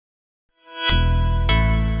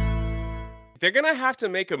They're gonna have to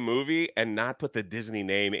make a movie and not put the Disney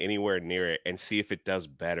name anywhere near it and see if it does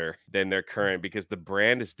better than their current because the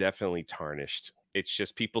brand is definitely tarnished. It's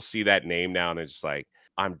just people see that name now and it's just like,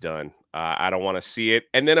 I'm done. I don't want to see it.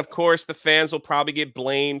 And then, of course, the fans will probably get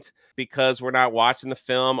blamed because we're not watching the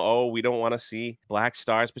film. Oh, we don't want to see black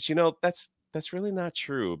stars. But that's really not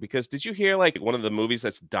true. Because did you hear like one of the movies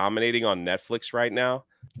that's dominating on Netflix right now?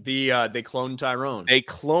 They cloned Tyrone. They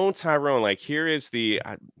clone Tyrone. Like here is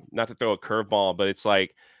not to throw a curveball, but it's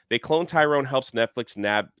like they clone Tyrone helps Netflix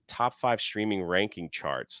nab top 5 streaming ranking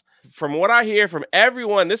charts. From what I hear from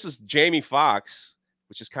everyone, this is Jamie Foxx,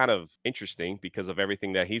 which is kind of interesting because of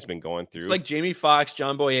everything that he's been going through. It's like Jamie Foxx,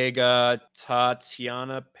 John Boyega,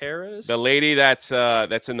 Tatiana Paris, the lady that's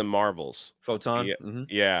in the Marvels. Photon. Yeah, Mm-hmm.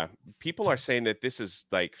 yeah. People are saying that this is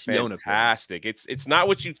like Fiona fantastic. It's not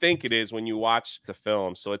what you think it is when you watch the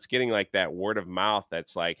film. So it's getting like that word of mouth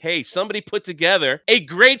that's like, hey, somebody put together a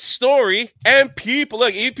great story, and people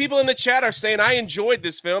in the chat are saying, I enjoyed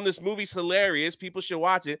this film. This movie's hilarious. People should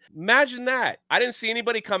watch it. Imagine that. I didn't see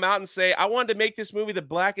anybody come out and say, I wanted to make this movie the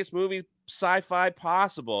blackest movie sci-fi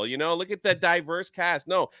possible. Look at that diverse cast.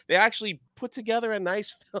 No, they actually put together a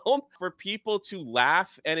nice film for people to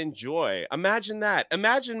laugh and enjoy. Imagine that.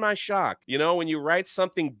 Imagine my shock, when you write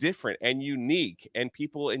something different and unique and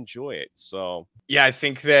people enjoy it. So yeah, I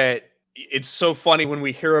think that it's so funny when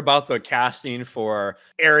we hear about the casting for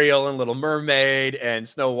Ariel and Little Mermaid and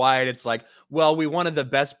Snow White. It's like, well, we wanted the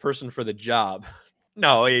best person for the job.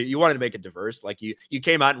 No, you wanted to make it diverse. Like you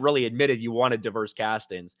came out and really admitted you wanted diverse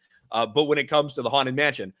castings. But when it comes to the Haunted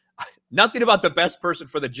Mansion, nothing about the best person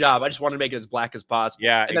for the job. I just want to make it as black as possible.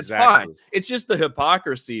 Yeah, and that's fine. It's just the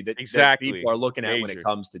hypocrisy that people are looking at when it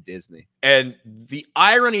comes to Disney. And the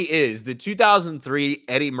irony is the 2003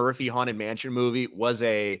 Eddie Murphy Haunted Mansion movie was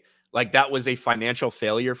a financial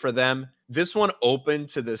failure for them. This one opened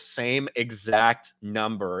to the same exact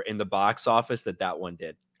number in the box office that one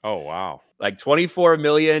did. Oh, wow. Like 24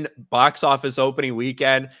 million box office opening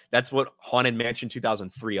weekend. That's what Haunted Mansion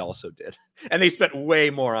 2003 also did. And they spent way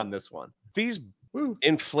more on this one. These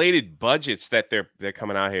inflated budgets that they're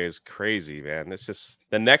coming out here is crazy, man. It's just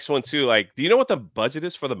the next one too. Like, do you know what the budget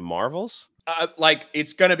is for the Marvels?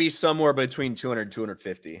 It's going to be somewhere between 200 and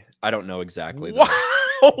 250. I don't know exactly.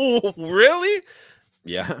 Wow. Really?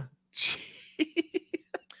 Yeah.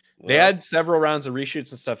 They had several rounds of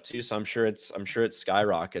reshoots and stuff too, so I'm sure it's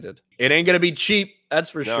skyrocketed. It ain't gonna be cheap,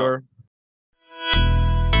 that's for sure.